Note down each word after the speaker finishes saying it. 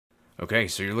Okay,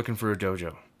 so you're looking for a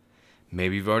dojo.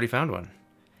 Maybe you've already found one.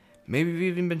 Maybe you've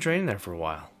even been training there for a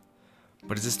while.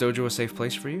 But is this dojo a safe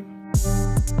place for you?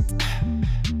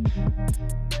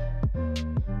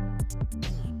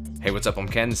 Hey, what's up? I'm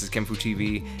Ken, this is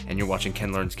kenfuTV, and you're watching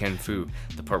Ken Learns Kenfu,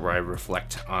 the part where I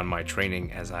reflect on my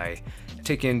training as I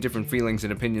take in different feelings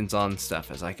and opinions on stuff.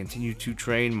 As I continue to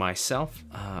train myself,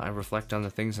 I reflect on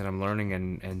the things that I'm learning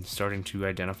and starting to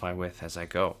identify with as I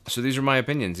go. So these are my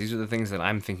opinions. These are the things that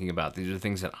I'm thinking about. These are the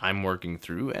things that I'm working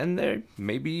through, and they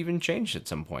maybe even changed at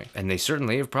some point. And they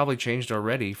certainly have probably changed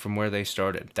already from where they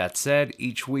started. That said,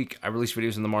 each week I release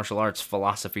videos in the martial arts,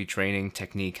 philosophy, training,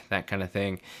 technique, that kind of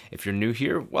thing. If you're new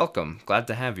here, welcome. Glad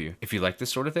to have you. If you like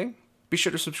this sort of thing, be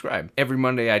sure to subscribe. Every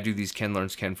Monday I do these Ken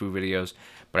Learns Kenfu videos,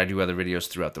 but I do other videos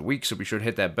throughout the week, so be sure to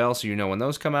hit that bell so you know when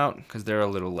those come out, because they're a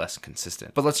little less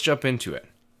consistent. But let's jump into it.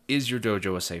 Is your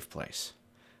dojo a safe place?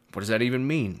 What does that even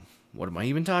mean? What am I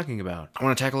even talking about? I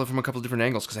want to tackle it from a couple different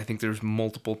angles because I think there's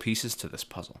multiple pieces to this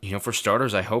puzzle. You know, for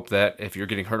starters, I hope that if you're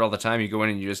getting hurt all the time, you go in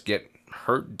and you just get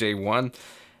hurt day one,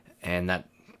 and that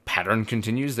pattern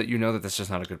continues, that you know that that's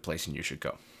just not a good place and you should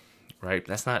go. Right?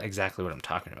 That's not exactly what I'm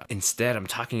talking about. Instead, I'm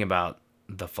talking about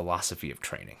the philosophy of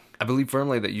training. I believe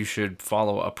firmly that you should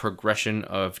follow a progression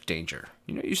of danger.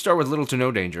 You know, you start with little to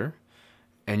no danger,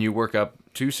 and you work up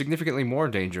to significantly more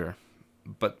danger,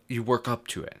 but you work up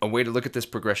to it. A way to look at this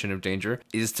progression of danger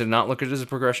is to not look at it as a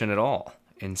progression at all.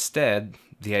 Instead,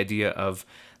 the idea of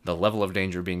the level of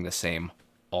danger being the same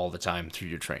all the time through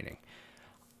your training.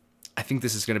 I think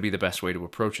this is going to be the best way to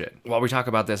approach it. While we talk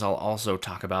about this, I'll also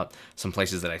talk about some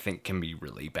places that I think can be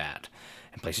really bad,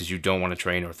 and places you don't want to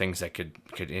train, or things that could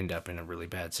end up in a really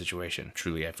bad situation.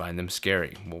 Truly, I find them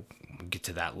scary. We'll get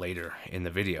to that later in the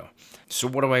video. So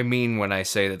what do I mean when I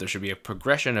say that there should be a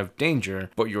progression of danger,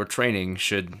 but your training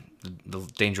should, the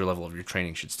danger level of your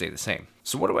training should stay the same?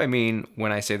 So what do I mean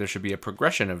when I say there should be a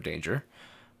progression of danger,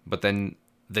 but then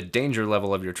the danger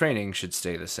level of your training should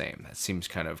stay the same? That seems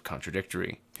kind of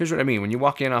contradictory. Here's what I mean. When you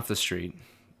walk in off the street,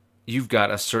 you've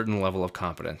got a certain level of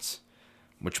competence,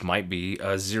 which might be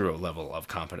a 0 level of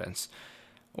competence,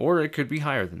 or it could be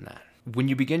higher than that. When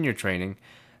you begin your training,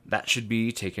 that should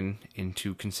be taken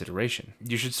into consideration.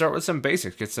 You should start with some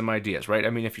basics, get some ideas, right? I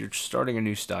mean, if you're starting a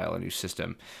new style, a new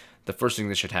system, the first thing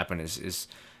that should happen is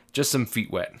just some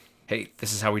feet wet. Hey,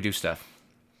 this is how we do stuff.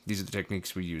 These are the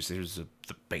techniques we use. Here's the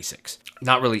basics.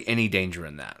 Not really any danger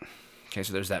in that. Okay,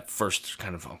 so there's that first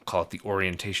kind of, I'll call it the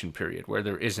orientation period, where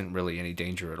there isn't really any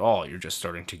danger at all. You're just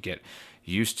starting to get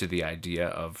used to the idea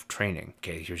of training.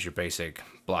 Okay, here's your basic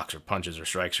blocks or punches or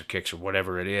strikes or kicks or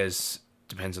whatever it is.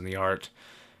 Depends on the art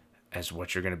as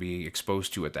what you're going to be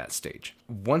exposed to at that stage.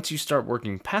 Once you start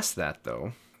working past that,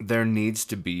 though, there needs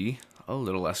to be a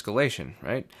little escalation,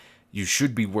 right? You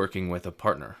should be working with a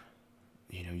partner.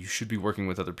 You know, you should be working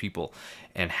with other people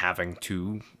and having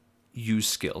to use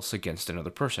skills against another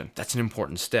person. That's an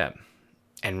important step.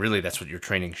 And really, that's what your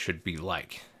training should be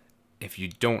like. If you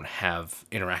don't have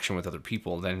interaction with other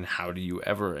people, then how do you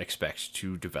ever expect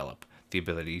to develop the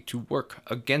ability to work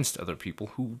against other people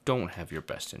who don't have your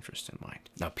best interest in mind?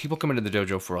 Now, people come into the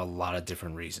dojo for a lot of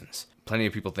different reasons. Plenty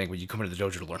of people think, well, you come into the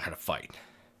dojo to learn how to fight.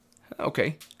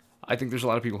 Okay, I think there's a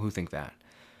lot of people who think that.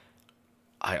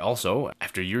 I also,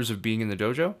 after years of being in the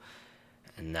dojo,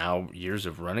 and now years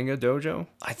of running a dojo,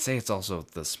 I'd say it's also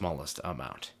the smallest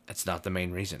amount. It's not the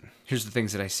main reason. Here's the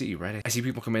things that I see, right? I see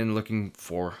people come in looking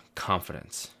for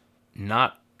confidence.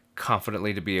 Not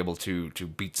confidently to be able to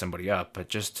beat somebody up, but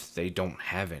just they don't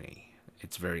have any.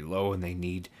 It's very low and they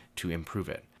need to improve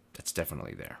it. That's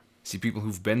definitely there. I see people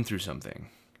who've been through something.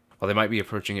 While they might be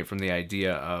approaching it from the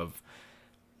idea of,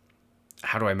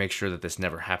 how do I make sure that this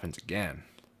never happens again?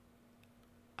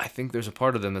 I think there's a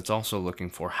part of them that's also looking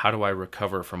for, how do I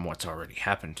recover from what's already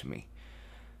happened to me?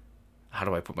 How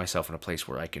do I put myself in a place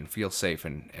where I can feel safe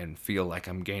and feel like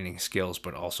I'm gaining skills,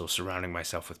 but also surrounding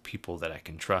myself with people that I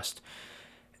can trust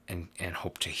and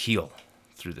hope to heal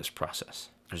through this process?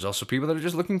 There's also people that are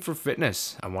just looking for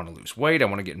fitness. I want to lose weight, I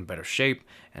want to get in better shape,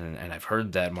 and I've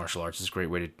heard that martial arts is a great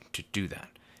way to do that.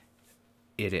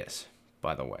 It is,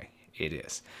 by the way, it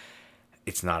is.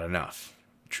 It's not enough.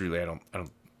 Truly, I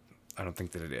don't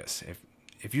think that it is.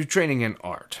 If you're training in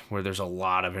art where there's a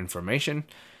lot of information,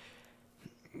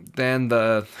 then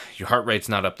your heart rate's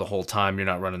not up the whole time. You're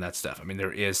not running that stuff. I mean,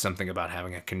 there is something about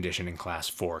having a conditioning class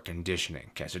for conditioning.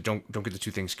 Okay, so don't get the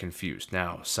two things confused.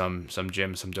 Now, some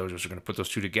gyms, some dojos are going to put those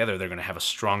two together. They're going to have a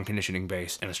strong conditioning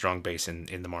base and a strong base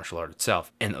in the martial art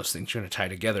itself. And those things are going to tie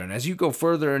together. And as you go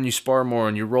further and you spar more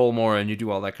and you roll more and you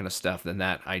do all that kind of stuff, then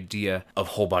that idea of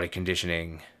whole body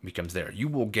conditioning becomes there. You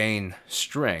will gain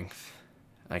strength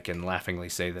I can laughingly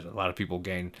say that a lot of people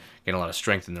gain a lot of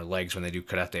strength in their legs when they do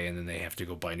karate, and then they have to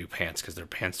go buy new pants because their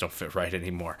pants don't fit right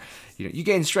anymore. You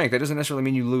gain strength. That doesn't necessarily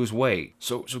mean you lose weight.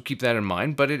 So keep that in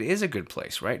mind. But it is a good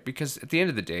place, right? Because at the end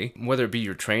of the day, whether it be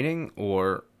your training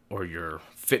or your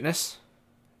fitness,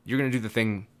 you're going to do the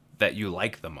thing that you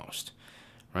like the most,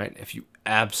 right? If you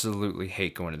absolutely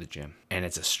hate going to the gym and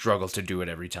it's a struggle to do it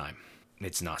every time,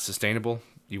 it's not sustainable.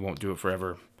 You won't do it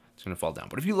forever. It's going to fall down.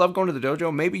 But if you love going to the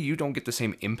dojo, maybe you don't get the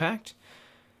same impact.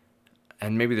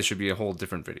 And maybe this should be a whole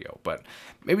different video, but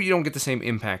maybe you don't get the same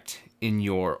impact in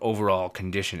your overall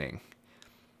conditioning,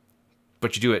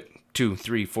 but you do it 2,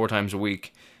 3, 4 times a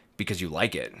week because you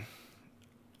like it.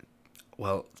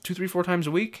 Well, 2, 3, 4 times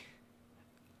a week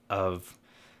of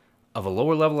a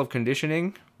lower level of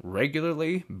conditioning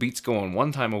regularly beats going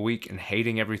 1 time a week and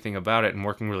hating everything about it and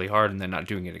working really hard and then not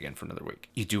doing it again for another week.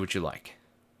 You do what you like.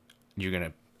 You're going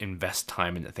to invest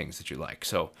time in the things that you like.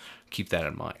 So keep that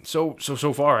in mind. So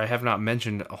far, I have not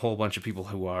mentioned a whole bunch of people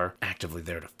who are actively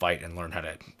there to fight and learn how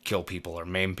to kill people or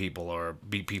maim people or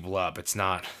beat people up. That's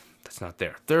not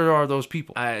there. There are those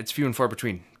people. It's few and far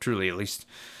between, truly. At least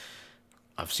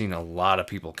I've seen a lot of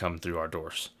people come through our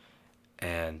doors,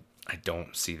 and I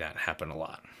don't see that happen a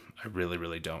lot. I really,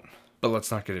 really don't. But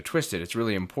let's not get it twisted. It's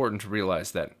really important to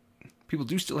realize that people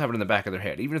do still have it in the back of their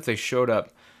head. Even if they showed up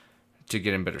to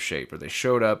get in better shape or they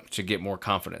showed up to get more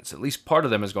confidence, at least part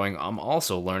of them is going, I'm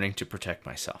also learning to protect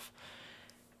myself.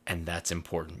 And that's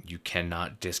important. You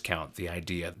cannot discount the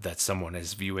idea that someone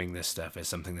is viewing this stuff as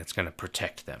something that's going to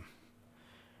protect them.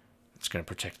 It's going to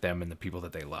protect them and the people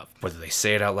that they love. Whether they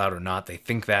say it out loud or not, they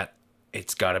think that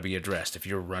it's got to be addressed. If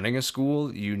you're running a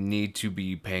school, you need to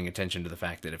be paying attention to the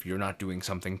fact that if you're not doing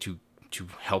something to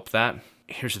help that,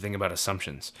 here's the thing about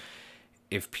assumptions.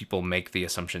 If people make the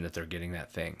assumption that they're getting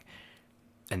that thing,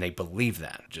 and they believe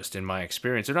that, just in my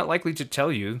experience, they're not likely to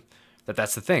tell you that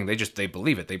that's the thing. They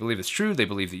believe it. They believe it's true. They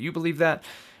believe that you believe that,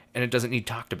 and it doesn't need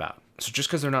talked about. So just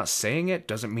because they're not saying it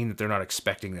doesn't mean that they're not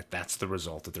expecting that that's the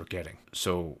result that they're getting.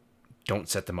 So don't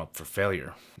set them up for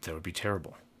failure. That would be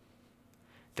terrible.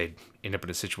 They'd end up in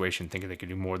a situation thinking they can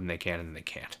do more than they can, and then they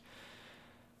can't.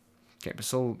 Okay, but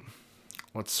so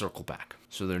let's circle back.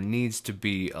 So there needs to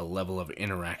be a level of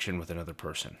interaction with another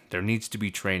person. There needs to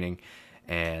be training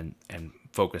and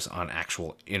focus on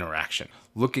actual interaction.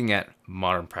 Looking at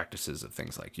modern practices of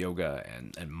things like yoga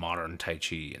and modern Tai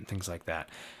Chi and things like that,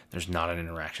 there's not an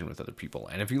interaction with other people.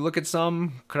 And if you look at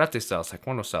some karate styles,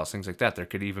 taekwondo styles, things like that, there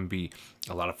could even be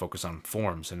a lot of focus on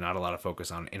forms and not a lot of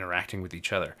focus on interacting with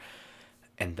each other.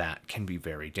 And that can be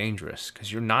very dangerous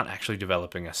because you're not actually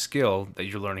developing a skill that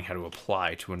you're learning how to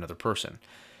apply to another person.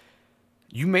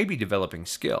 You may be developing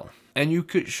skill, and you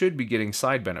should be getting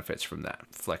side benefits from that.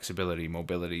 Flexibility,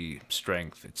 mobility,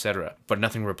 strength, etc. But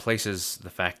nothing replaces the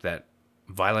fact that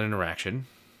violent interaction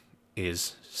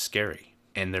is scary.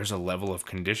 And there's a level of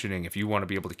conditioning. If you want to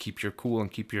be able to keep your cool and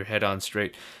keep your head on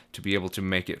straight, to be able to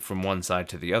make it from one side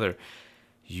to the other,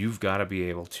 you've got to be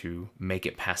able to make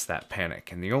it past that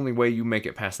panic. And the only way you make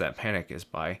it past that panic is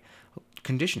by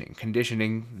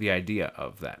conditioning the idea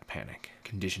of that panic,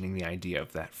 conditioning the idea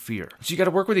of that fear. So you got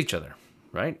to work with each other,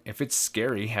 right? If it's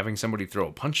scary having somebody throw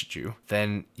a punch at you,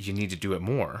 then you need to do it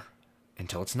more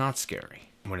until it's not scary.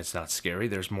 When it's not scary,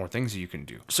 there's more things that you can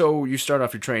do. So you start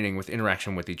off your training with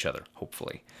interaction with each other,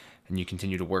 hopefully, and you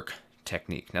continue to work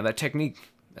technique. Now that technique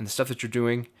and the stuff that you're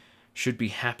doing should be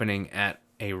happening at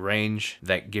a range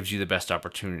that gives you the best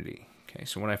opportunity. Okay,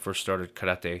 so when I first started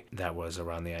karate, that was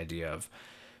around the idea of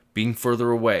being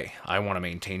further away. I want to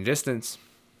maintain distance.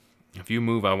 If you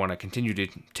move, I want to continue to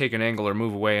take an angle or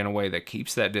move away in a way that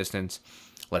keeps that distance,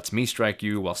 lets me strike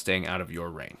you while staying out of your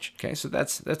range. Okay, so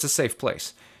that's a safe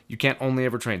place. You can't only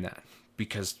ever train that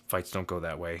because fights don't go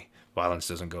that way. Violence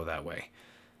doesn't go that way.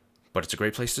 But it's a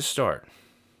great place to start.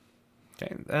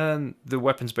 Okay, and the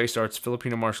weapons-based arts,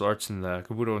 Filipino martial arts, and the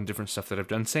Kabuto and different stuff that I've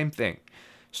done, same thing.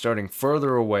 Starting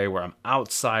further away where I'm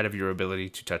outside of your ability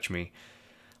to touch me.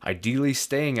 Ideally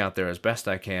staying out there as best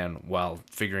I can while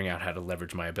figuring out how to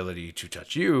leverage my ability to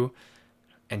touch you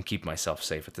and keep myself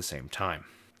safe at the same time.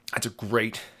 That's a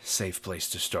great, safe place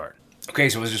to start. Okay,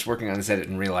 so I was just working on this edit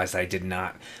and realized I did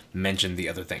not mention the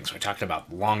other things. So I talked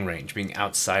about long range, being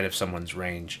outside of someone's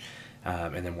range,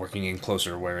 and then working in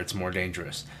closer where it's more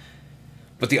dangerous.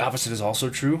 But the opposite is also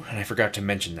true, and I forgot to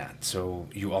mention that. So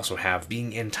you also have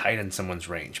being in tight in someone's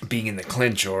range, being in the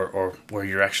clinch or where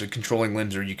you're actually controlling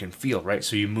limbs or you can feel, right?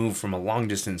 So you move from a long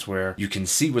distance where you can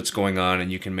see what's going on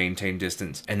and you can maintain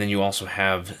distance. And then you also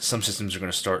have some systems are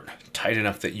going to start tight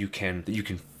enough that you can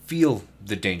feel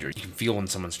the danger. You can feel when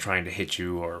someone's trying to hit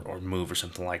you or move or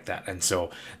something like that. And so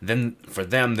then for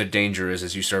them, the danger is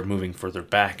as you start moving further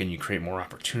back and you create more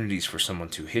opportunities for someone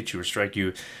to hit you or strike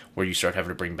you, where you start having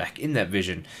to bring back in that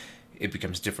vision, it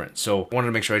becomes different. So I wanted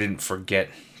to make sure I didn't forget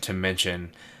to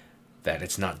mention that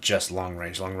it's not just long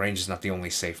range. Long range is not the only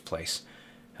safe place.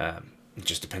 It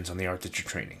just depends on the art that you're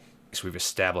training. So we've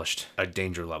established a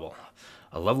danger level,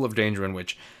 a level of danger in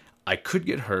which I could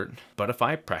get hurt, but if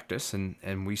I practice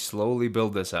and we slowly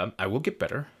build this up, I will get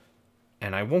better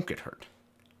and I won't get hurt.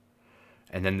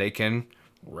 And then they can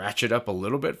ratchet up a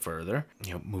little bit further,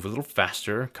 move a little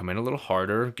faster, come in a little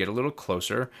harder, get a little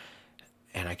closer,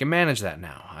 and I can manage that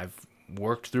now. I've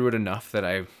worked through it enough that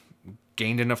I've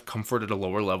gained enough comfort at a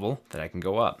lower level that I can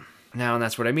go up. Now, and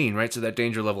that's what I mean, right? So that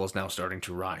danger level is now starting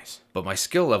to rise, but my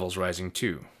skill level's rising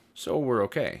too. So we're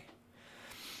okay.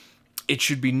 It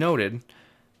should be noted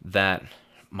that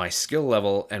my skill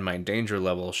level and my danger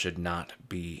level should not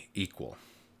be equal.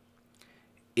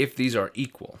 If these are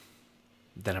equal,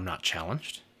 then I'm not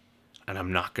challenged and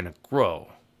I'm not going to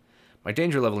grow. My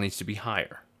danger level needs to be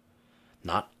higher.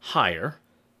 Not higher,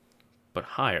 but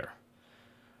higher.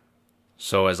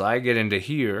 So as I get into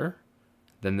here,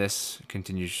 then this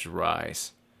continues to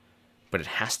rise. But it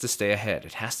has to stay ahead.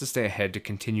 It has to stay ahead to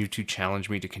continue to challenge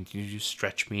me, to continue to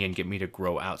stretch me and get me to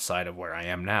grow outside of where I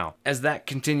am now. As that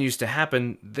continues to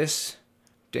happen, this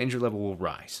danger level will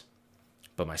rise.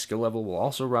 But my skill level will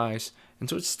also rise, and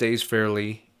so it stays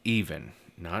fairly even.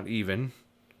 Not even,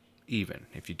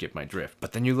 if you get my drift.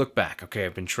 But then you look back, okay,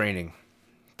 I've been training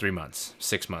 3 months,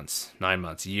 6 months, 9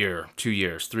 months, a year, 2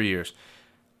 years, 3 years.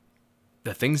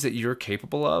 The things that you're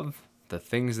capable of, the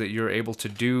things that you're able to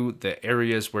do, the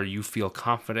areas where you feel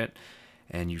confident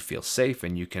and you feel safe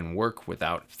and you can work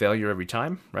without failure every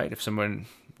time, right? If someone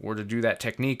were to do that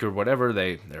technique or whatever,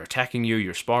 they're attacking you,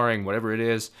 you're sparring, whatever it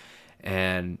is,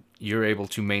 and you're able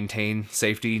to maintain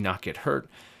safety, not get hurt,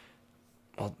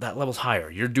 well, that level's higher.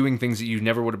 You're doing things that you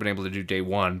never would have been able to do day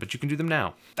one, but you can do them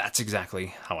now. That's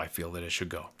exactly how I feel that it should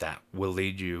go. That will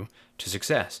lead you to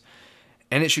success.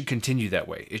 And it should continue that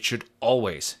way. It should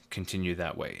always continue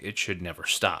that way. It should never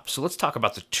stop. So let's talk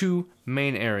about the two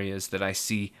main areas that I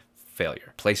see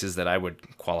failure. Places that I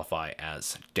would qualify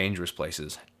as dangerous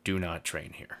places. Do not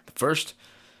train here. The first,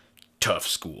 tough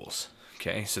schools.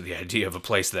 Okay, so the idea of a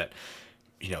place that,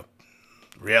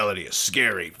 reality is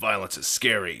scary, violence is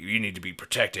scary, you need to be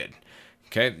protected.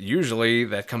 Okay, usually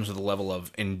that comes with a level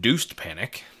of induced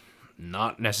panic.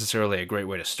 Not necessarily a great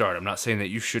way to start. I'm not saying that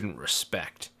you shouldn't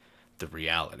respect the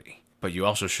reality, but you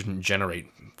also shouldn't generate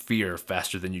fear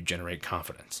faster than you generate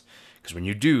confidence, because when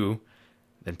you do,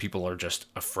 then people are just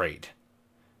afraid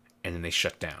and then they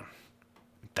shut down.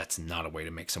 That's not a way to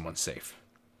make someone safe.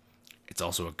 It's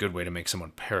also a good way to make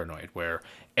someone paranoid, where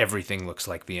everything looks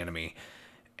like the enemy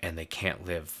and they can't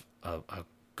live a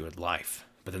good life.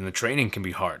 But then the training can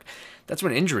be hard. That's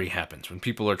when injury happens. When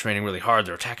people are training really hard,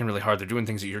 they're attacking really hard, they're doing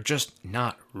things that you're just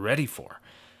not ready for.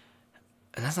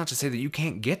 And that's not to say that you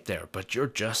can't get there, but you're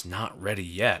just not ready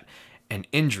yet. And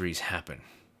injuries happen.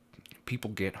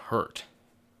 People get hurt.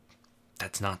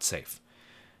 That's not safe.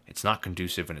 It's not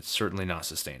conducive, and it's certainly not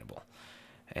sustainable.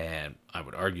 And I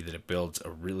would argue that it builds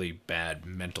a really bad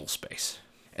mental space.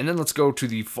 And then let's go to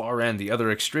the far end, the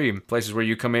other extreme. Places where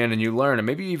you come in and you learn, and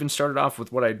maybe you even started off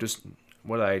with what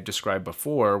I described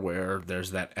before, where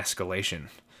there's that escalation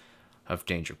of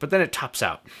danger. But then it tops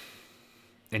out.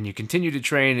 And you continue to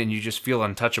train and you just feel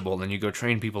untouchable, and you go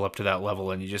train people up to that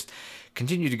level and you just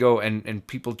continue to go, and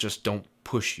people just don't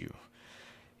push you.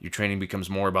 Your training becomes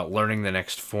more about learning the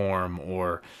next form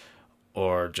or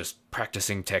just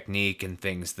practicing technique and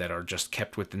things that are just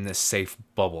kept within this safe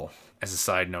bubble. As a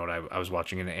side note, I was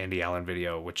watching an Andy Allen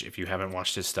video, which if you haven't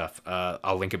watched his stuff,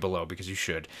 I'll link it below because you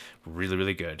should. Really,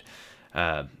 really good.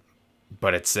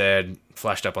 But it said,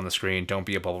 flashed up on the screen, don't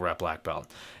be a bubble wrap black belt.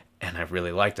 And I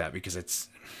really like that because it's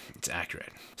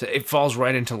accurate. So it falls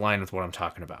right into line with what I'm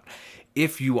talking about.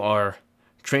 If you are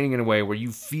training in a way where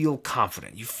you feel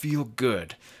confident, you feel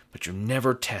good, but you're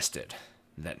never tested,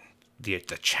 that the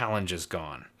challenge is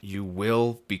gone, you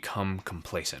will become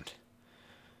complacent.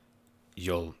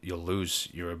 You'll lose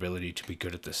your ability to be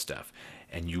good at this stuff,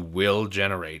 and you will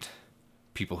generate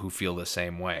people who feel the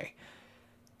same way.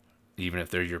 Even if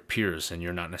they're your peers and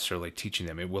you're not necessarily teaching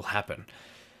them, it will happen.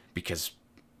 Because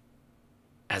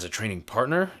as a training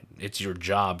partner, it's your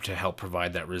job to help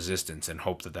provide that resistance and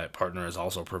hope that that partner is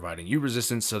also providing you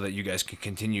resistance so that you guys can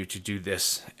continue to do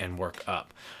this and work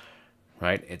up,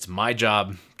 right? It's my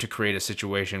job to create a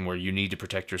situation where you need to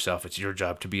protect yourself. It's your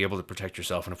job to be able to protect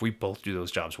yourself. And if we both do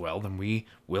those jobs well, then we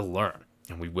will learn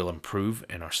and we will improve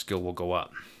and our skill will go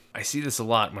up. I see this a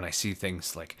lot when I see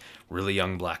things like really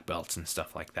young black belts and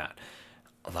stuff like that.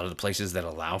 A lot of the places that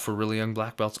allow for really young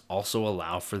black belts also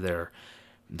allow for their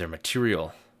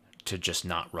material to just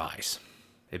not rise.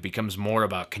 It becomes more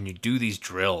about, can you do these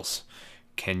drills?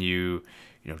 Can you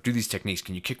do these techniques?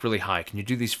 Can you kick really high? Can you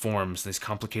do these forms, these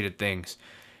complicated things?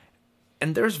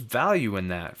 And there's value in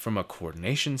that from a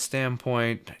coordination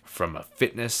standpoint, from a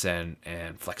fitness and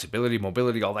flexibility,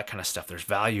 mobility, all that kind of stuff. There's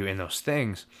value in those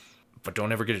things, but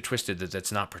don't ever get it twisted that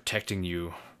that's not protecting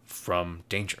you from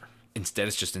danger. Instead,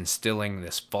 it's just instilling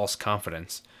this false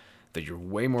confidence that you're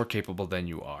way more capable than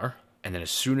you are. And then as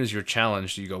soon as you're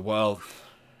challenged, you go, well,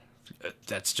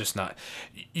 that's just not,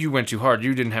 you went too hard.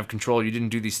 You didn't have control. You didn't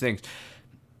do these things.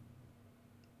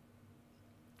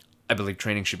 I believe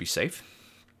training should be safe.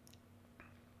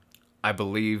 I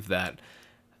believe that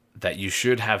you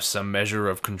should have some measure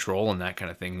of control and that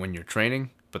kind of thing when you're training.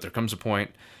 But there comes a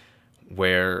point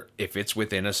where if it's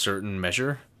within a certain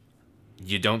measure,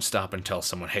 you don't stop and tell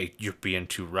someone, hey, you're being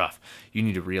too rough. You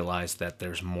need to realize that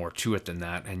there's more to it than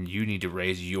that, and you need to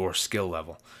raise your skill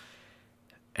level.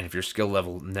 And if your skill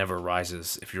level never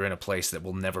rises, if you're in a place that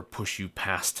will never push you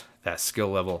past that skill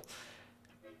level,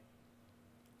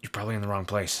 you're probably in the wrong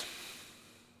place.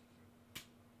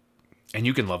 And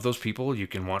you can love those people, you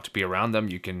can want to be around them,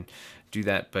 you can do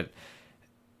that, but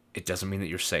it doesn't mean that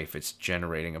you're safe. It's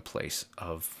generating a place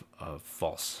of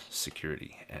false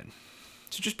security. And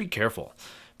so just be careful.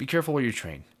 Be careful where you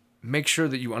train. Make sure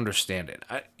that you understand it.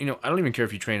 I don't even care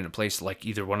if you train in a place like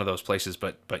either one of those places,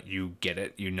 but you get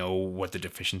it. You know what the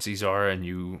deficiencies are, and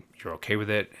you're okay with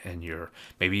it, and you're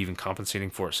maybe even compensating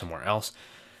for it somewhere else.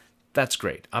 That's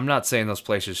great. I'm not saying those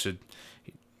places should.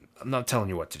 I'm not telling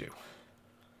you what to do.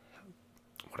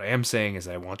 What I am saying is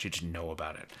I want you to know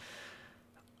about it.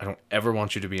 I don't ever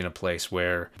want you to be in a place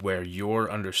where your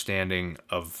understanding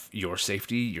of your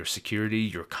safety, your security,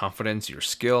 your confidence, your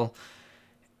skill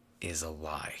is a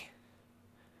lie.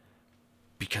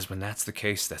 Because when that's the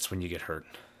case, that's when you get hurt.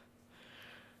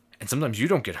 And sometimes you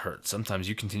don't get hurt. Sometimes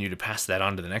you continue to pass that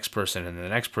on to the next person, and the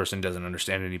next person doesn't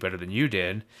understand any better than you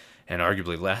did, and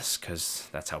arguably less, because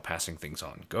that's how passing things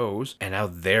on goes. And now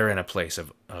they're in a place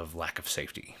of lack of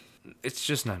safety. It's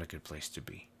just not a good place to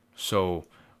be. So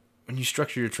when you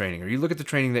structure your training, or you look at the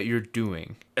training that you're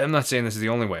doing, I'm not saying this is the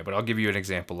only way, but I'll give you an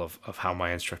example of how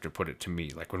my instructor put it to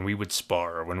me. Like when we would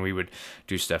spar, or when we would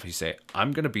do stuff, he'd say,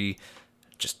 I'm going to be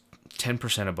just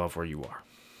 10% above where you are.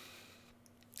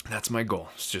 That's my goal.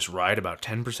 It's just right about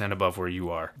 10% above where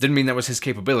you are. Didn't mean that was his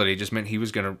capability. It just meant he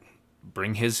was going to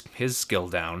bring his skill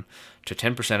down to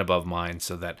 10% above mine,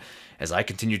 so that as I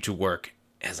continued to work,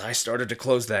 as I started to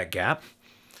close that gap,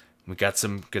 we got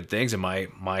some good things, and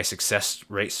my success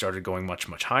rate started going much,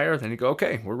 much higher. Then he'd go,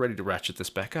 okay, we're ready to ratchet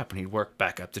this back up. And he'd work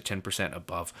back up to 10%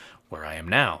 above where I am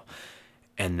now.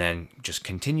 And then just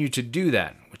continue to do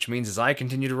that, which means as I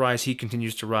continue to rise, he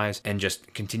continues to rise, and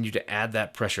just continue to add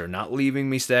that pressure, not leaving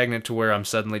me stagnant to where I'm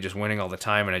suddenly just winning all the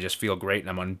time and I just feel great and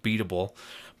I'm unbeatable,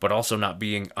 but also not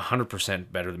being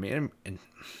 100% better than me. And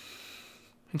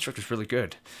instructor's really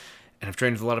good. And I've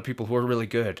trained with a lot of people who are really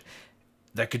good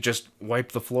that could just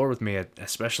wipe the floor with me,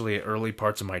 especially at early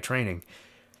parts of my training.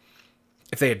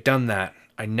 If they had done that,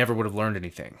 I never would have learned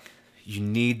anything. You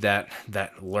need that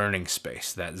learning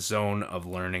space, that zone of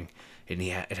learning, and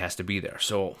it has to be there.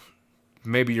 So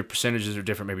maybe your percentages are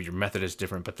different, maybe your method is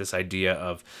different, but this idea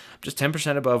of just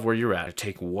 10% above where you're at,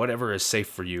 take whatever is safe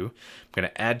for you. I'm going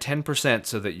to add 10%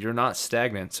 so that you're not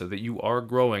stagnant, so that you are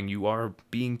growing, you are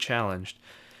being challenged,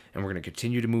 and we're going to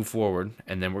continue to move forward,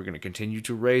 and then we're going to continue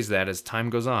to raise that as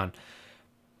time goes on.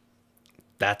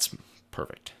 That's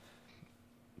perfect.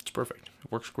 It's perfect.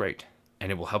 It works great.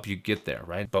 And it will help you get there,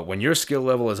 right? But when your skill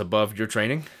level is above your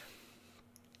training,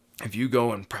 if you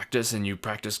go and you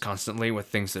practice constantly with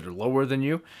things that are lower than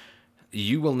you,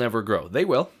 you will never grow. They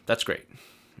will. That's great.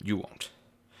 You won't.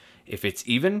 If it's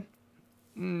even,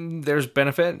 there's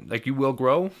benefit. Like, you will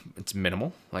grow. It's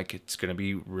minimal. Like, it's going to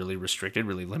be really restricted,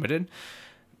 really limited.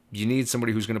 You need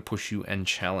somebody who's going to push you and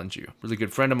challenge you. Really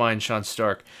good friend of mine, Sean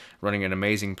Stark, running an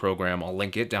amazing program. I'll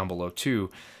link it down below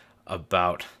too,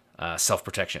 about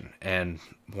self-protection. And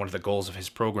one of the goals of his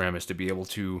program is to be able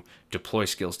to deploy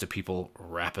skills to people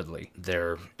rapidly.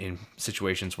 They're in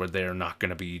situations where they're not going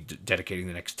to be dedicating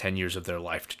the next 10 years of their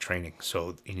life to training.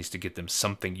 So he needs to get them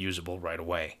something usable right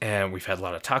away. And we've had a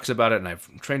lot of talks about it, and I've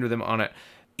trained with him on it.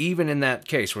 Even in that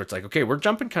case where it's like, okay, we're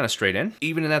jumping kind of straight in.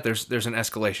 Even in that, there's an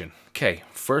escalation. Okay,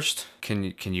 first, can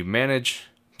you manage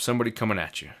somebody coming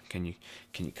at you? Can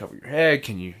you cover your head?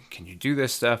 Can you do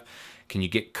this stuff? Can you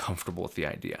get comfortable with the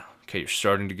idea? Okay, you're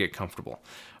starting to get comfortable.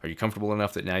 Are you comfortable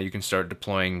enough that now you can start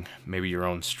deploying maybe your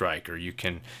own strike, or you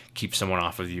can keep someone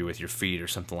off of you with your feet or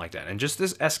something like that? And just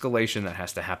this escalation that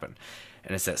has to happen.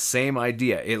 And it's that same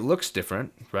idea. It looks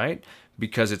different, right?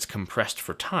 Because it's compressed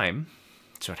for time.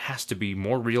 So it has to be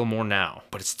more real, more now,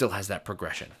 but it still has that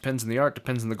progression. Depends on the art,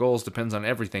 depends on the goals, depends on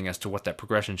everything as to what that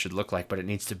progression should look like, but it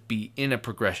needs to be in a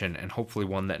progression, and hopefully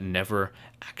one that never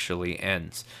actually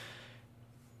ends.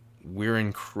 We're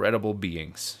incredible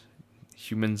beings.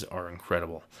 Humans are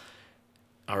incredible.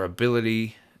 Our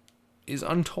ability is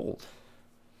untold.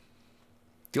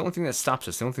 The only thing that stops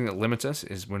us, the only thing that limits us,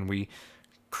 is when we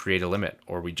create a limit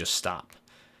or we just stop.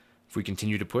 If we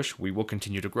continue to push, we will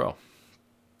continue to grow.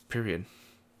 Period.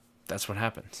 That's what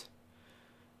happens.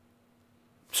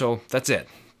 So that's it.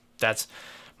 That's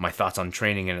my thoughts on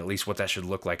training, and at least what that should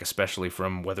look like, especially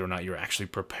from whether or not you're actually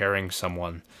preparing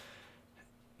someone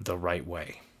the right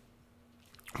way.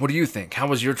 What do you think? How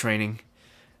was your training?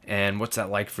 And what's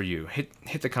that like for you?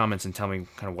 Hit the comments and tell me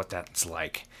kind of what that's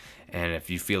like. And if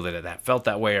you feel that felt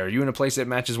that way, are you in a place that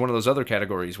matches one of those other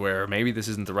categories where maybe this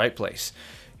isn't the right place?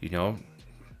 You know,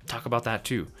 talk about that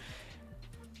too.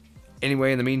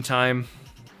 Anyway, in the meantime,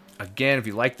 again, if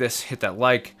you like this, hit that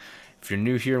like. If you're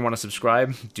new here and want to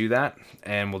subscribe, do that,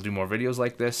 and we'll do more videos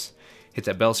like this. Hit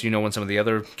that bell so you know when some of the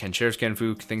other Ken Shares Ken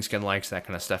Fu, Things Ken Likes, that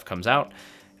kind of stuff comes out.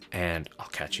 And I'll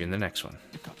catch you in the next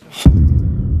one.